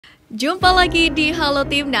Jumpa lagi di Halo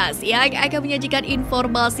Timnas yang akan menyajikan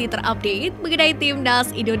informasi terupdate mengenai Timnas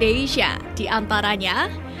Indonesia. Di antaranya,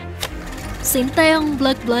 Sintayong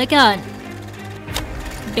blak-blakan,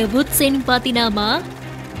 debut SHIN Pattynama,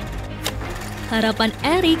 harapan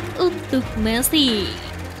Erik untuk Messi.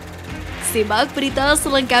 Simak berita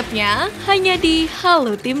selengkapnya hanya di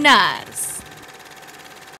Halo Timnas.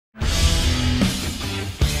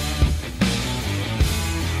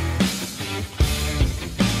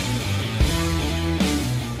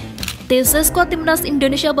 Tes skuad Timnas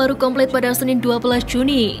Indonesia baru komplit pada Senin 12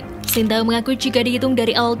 Juni. Sintayong mengaku jika dihitung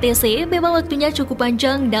dari awal TC, memang waktunya cukup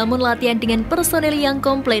panjang, namun latihan dengan personel yang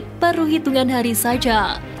komplit baru hitungan hari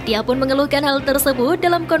saja. Dia pun mengeluhkan hal tersebut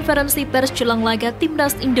dalam konferensi pers jelang laga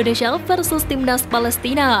Timnas Indonesia versus Timnas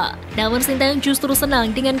Palestina. Namun Sintayong justru senang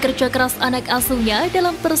dengan kerja keras anak asuhnya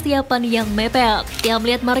dalam persiapan yang mepet. Dia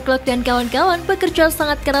melihat Mark Klok dan kawan-kawan bekerja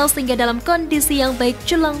sangat keras sehingga dalam kondisi yang baik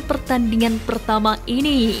jelang pertandingan pertama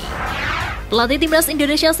ini. Pelatih Timnas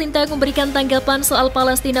Indonesia Sintayong memberikan tanggapan soal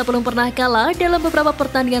Palestina belum pernah kalah dalam beberapa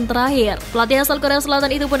pertandingan terakhir. Pelatih asal Korea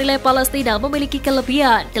Selatan itu menilai Palestina memiliki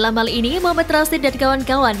kelebihan. Dalam hal ini, MOHAMMED, RASHID dan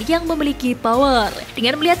kawan-kawan yang memiliki power.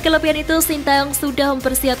 Dengan melihat kelebihan itu, Sintayong sudah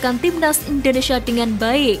mempersiapkan Timnas Indonesia dengan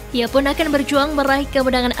baik. Ia pun akan berjuang meraih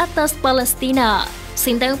kemenangan atas Palestina.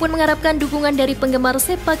 Sintayong pun mengharapkan dukungan dari penggemar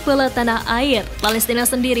sepak bola tanah air. Palestina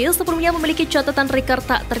sendiri sebelumnya memiliki catatan rekor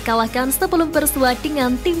tak terkalahkan sebelum bersua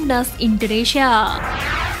dengan Timnas Indonesia.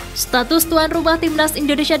 Status tuan rumah Timnas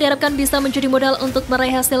Indonesia diharapkan bisa menjadi modal untuk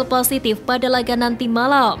meraih hasil positif pada laga nanti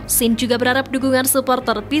malam. SHIN juga berharap dukungan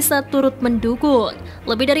supporter bisa turut mendukung.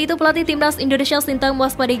 Lebih dari itu, pelatih Timnas Indonesia Sintayong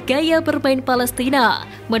mewaspadai gaya bermain Palestina.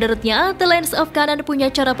 Menurutnya, the Lions of Kanan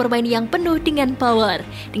punya cara bermain yang penuh dengan power.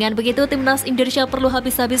 Dengan begitu, Timnas Indonesia perlu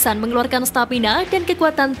habis-habisan mengeluarkan stamina dan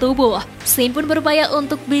kekuatan tubuh. SHIN pun berupaya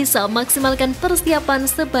untuk bisa maksimalkan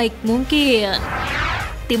persiapan sebaik mungkin.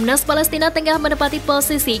 Timnas Palestina tengah menempati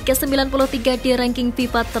posisi ke-93 di ranking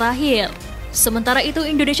FIFA terakhir. Sementara itu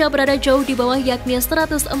Indonesia berada jauh di bawah yakni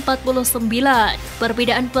 149.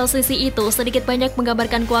 Perbedaan posisi itu sedikit banyak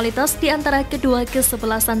menggambarkan kualitas di antara kedua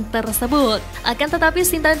kesebelasan tersebut. Akan tetapi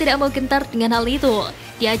Sintayong tidak mau gentar dengan hal itu.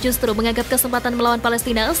 Dia justru menganggap kesempatan melawan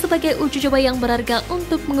Palestina sebagai uji coba yang berharga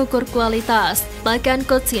untuk mengukur kualitas. Bahkan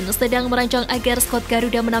Coach SHIN sedang merancang agar skuad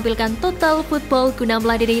Garuda menampilkan total football guna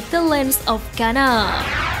meladeni the Lions of Kanan.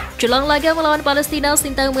 Jelang laga melawan Palestina,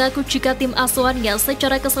 Sintayong mengaku jika tim asuhannya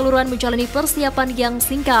secara keseluruhan menjalani persiapan yang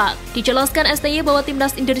singkat. Dijelaskan STY bahwa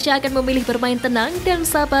Timnas Indonesia akan memilih bermain tenang dan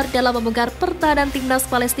sabar dalam membongkar pertahanan Timnas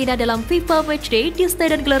Palestina dalam FIFA Matchday di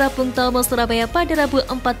Stadion Gelora Bung Tomo, Surabaya pada Rabu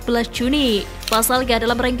 14 Juni. Pasalnya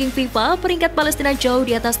dalam ranking FIFA, peringkat Palestina jauh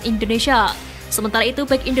di atas Indonesia. Sementara itu,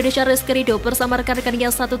 bek Indonesia Rizky Ridho bersama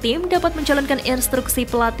rekan-rekannya satu tim dapat menjalankan instruksi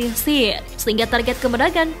pelatih SHIN, sehingga target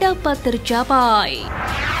kemenangan dapat tercapai.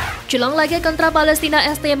 Jelang laga kontra Palestina,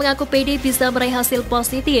 STY mengaku pede bisa meraih hasil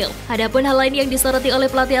positif. Adapun hal lain yang disoroti oleh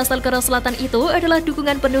pelatih asal Korea Selatan itu adalah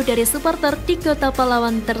dukungan penuh dari supporter di kota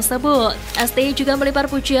pahlawan tersebut. STY juga melempar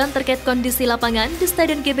pujian terkait kondisi lapangan di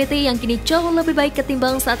Stadion GBT yang kini jauh lebih baik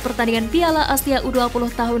ketimbang saat pertandingan Piala Asia U20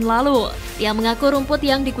 tahun lalu. Dia mengaku rumput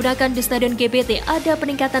yang digunakan di Stadion GBT ada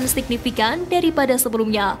peningkatan signifikan daripada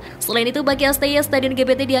sebelumnya. Selain itu, bagi STY, Stadion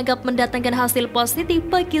GBT dianggap mendatangkan hasil positif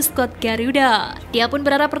bagi skuad Garuda. Dia pun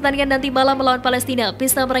berharap pertandingan nanti malam melawan Palestina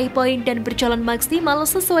bisa meraih poin dan berjalan maksimal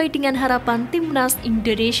sesuai dengan harapan Timnas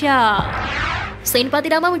Indonesia. SHIN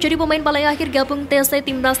Pattynama menjadi pemain paling akhir gabung TC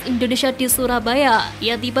Timnas Indonesia di Surabaya.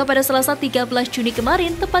 Ia tiba pada Selasa 13 Juni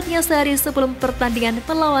kemarin, tepatnya sehari sebelum pertandingan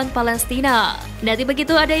melawan Palestina. Nanti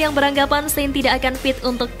begitu ada yang beranggapan SHIN tidak akan fit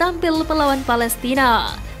untuk tampil melawan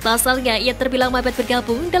Palestina. Pasalnya ia terbilang mepet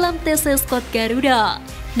bergabung dalam TC skuad Garuda.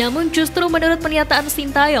 Namun justru menurut pernyataan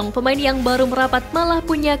Sintayong, pemain yang baru merapat malah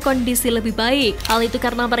punya kondisi lebih baik. Hal itu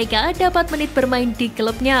karena mereka dapat menit bermain di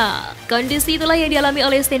klubnya. Kondisi itulah yang dialami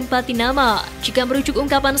oleh SHIN Pattynama. Jika merujuk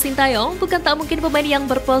ungkapan Sintayong, bukan tak mungkin pemain yang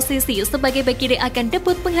berposisi sebagai bek kiri akan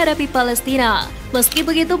debut menghadapi Palestina. Meski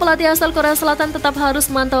begitu, pelatih asal Korea Selatan tetap harus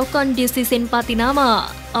memantau kondisi SHIN Pattynama.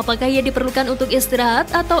 Apakah ia diperlukan untuk istirahat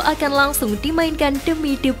atau akan langsung dimainkan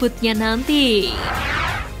demi debutnya nanti?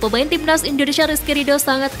 Pemain Timnas Indonesia Rizky Ridho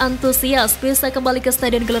sangat antusias bisa kembali ke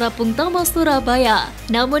Stadion Gelora Bung Tomo, Surabaya.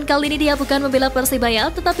 Namun kali ini dia bukan membela Persibaya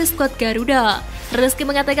tetapi skuad Garuda. Rizky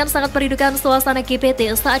mengatakan sangat merindukan suasana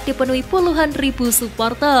GBT saat dipenuhi puluhan ribu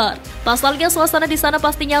supporter. Pasalnya suasana di sana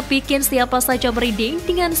pastinya bikin siapa saja merinding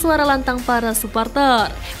dengan suara lantang para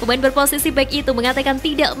supporter. Pemain berposisi back itu mengatakan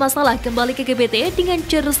tidak masalah kembali ke GBT dengan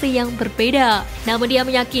jersey yang berbeda. Namun dia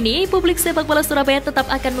meyakini publik sepak bola Surabaya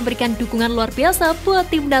tetap akan memberikan dukungan luar biasa buat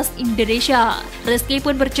Timnas Indonesia. Rizky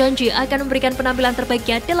pun berjanji akan memberikan penampilan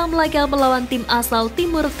terbaiknya dalam laga melawan tim asal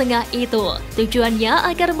Timur Tengah itu.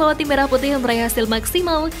 Tujuannya agar membawa tim merah putih meraih hasil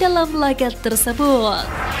maksimal dalam laga tersebut.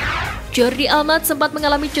 Jordi Amat sempat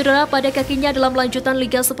mengalami cedera pada kakinya dalam lanjutan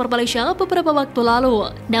Liga Super Malaysia beberapa waktu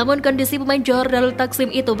lalu. Namun kondisi pemain Johor Darul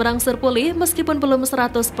Taksim itu berangsur pulih meskipun belum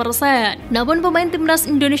 100%. Namun pemain Timnas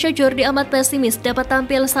Indonesia Jordi Amat pesimis dapat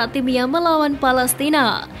tampil saat timnya melawan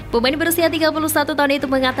Palestina. Pemain berusia 31 tahun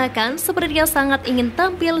itu mengatakan sepertinya sangat ingin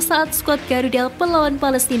tampil saat skuad Garuda melawan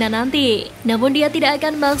Palestina nanti. Namun dia tidak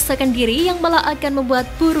akan memaksakan diri yang malah akan membuat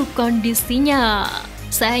buruk kondisinya.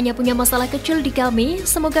 Saya hanya punya masalah kecil di kami,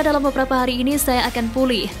 semoga dalam beberapa hari ini saya akan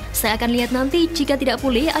pulih. Saya akan lihat nanti jika tidak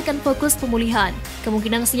pulih akan fokus pemulihan.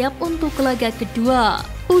 Kemungkinan siap untuk laga kedua,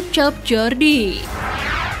 ucap Jordi.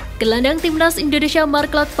 Gelandang Timnas Indonesia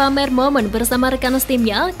Mark Klok pamer momen bersama rekan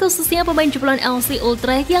timnya, khususnya pemain jebolan LC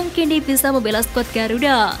Ultra yang kini bisa membela skuad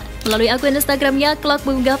Garuda. Melalui akun Instagramnya, Klok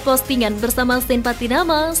mengunggah postingan bersama SHIN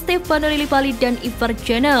Pattynama, Stefano Lillipali, dan Ivar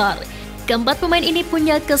Jenner. Keempat pemain ini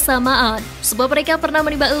punya kesamaan, sebab mereka pernah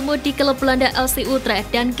menimba ilmu di klub Belanda LC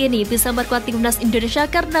Utrecht dan kini bisa memperkuat Timnas Indonesia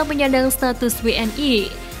karena menyandang status WNI.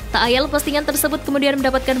 Tak ayal postingan tersebut kemudian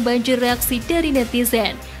mendapatkan banjir reaksi dari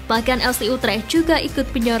netizen, bahkan LC Utrecht juga ikut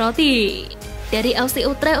menyoroti. Dari LC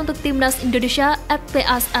Utrecht untuk Timnas Indonesia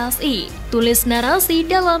 @PSSI, tulis narasi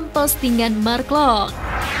dalam postingan Mark Klok.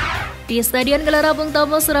 Di Stadion Gelora Bung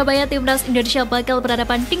Tomo, Surabaya, Timnas Indonesia bakal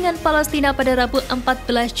berhadapan dengan Palestina pada Rabu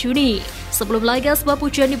 14 Juni. Sebelum laga, sebuah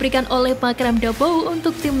pujian diberikan oleh Makram Dabo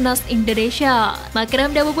untuk Timnas Indonesia.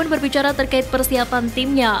 Makram Dabo pun berbicara terkait persiapan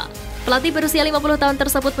timnya. Pelatih berusia 50 tahun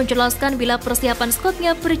tersebut menjelaskan bila persiapan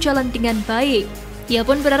skuadnya berjalan dengan baik. Ia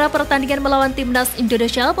pun berharap pertandingan melawan Timnas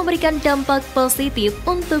Indonesia memberikan dampak positif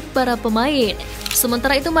untuk para pemain.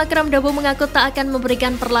 Sementara itu, Makram Dabo mengaku tak akan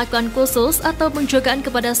memberikan perlakuan khusus atau penjagaan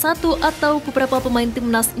kepada satu atau beberapa pemain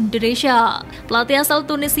Timnas Indonesia. Pelatih asal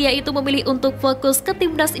Tunisia itu memilih untuk fokus ke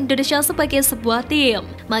Timnas Indonesia sebagai sebuah tim.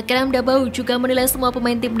 Makram Dabo juga menilai semua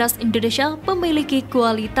pemain Timnas Indonesia memiliki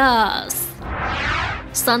kualitas.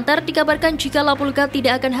 Santer dikabarkan jika Lapulga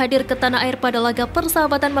tidak akan hadir ke tanah air pada laga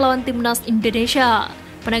persahabatan melawan Timnas Indonesia.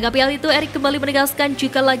 Menanggapi hal itu, Erik kembali menegaskan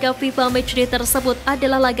jika laga FIFA Matchday tersebut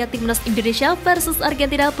adalah laga Timnas Indonesia versus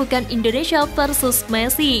Argentina, bukan Indonesia versus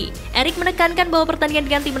Messi. Erik menekankan bahwa pertandingan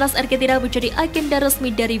dengan Timnas Argentina menjadi agenda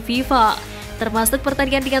resmi dari FIFA. Termasuk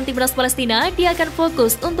pertandingan dengan Timnas Palestina, dia akan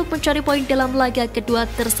fokus untuk mencari poin dalam laga kedua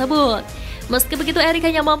tersebut. Meski begitu, Erik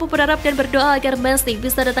hanya mampu berharap dan berdoa agar Messi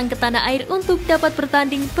bisa datang ke tanah air untuk dapat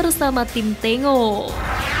bertanding bersama tim Tengo.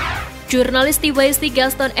 Jurnalis TYC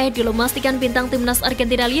Gaston Edul memastikan bintang Timnas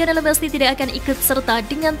Argentina Lionel Messi tidak akan ikut serta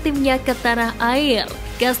dengan timnya ke tanah air.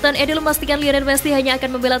 Gaston Edul memastikan Lionel Messi hanya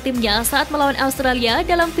akan membela timnya saat melawan Australia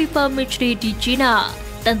dalam FIFA Matchday di Cina.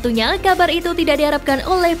 Tentunya kabar itu tidak diharapkan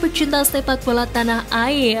oleh pecinta sepak bola tanah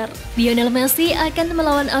air. Lionel Messi akan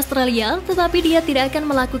melawan Australia, tetapi dia tidak akan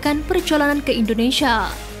melakukan perjalanan ke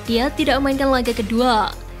Indonesia. Dia tidak memainkan laga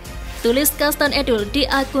kedua, tulis Gaston Edul di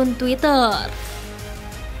akun Twitter.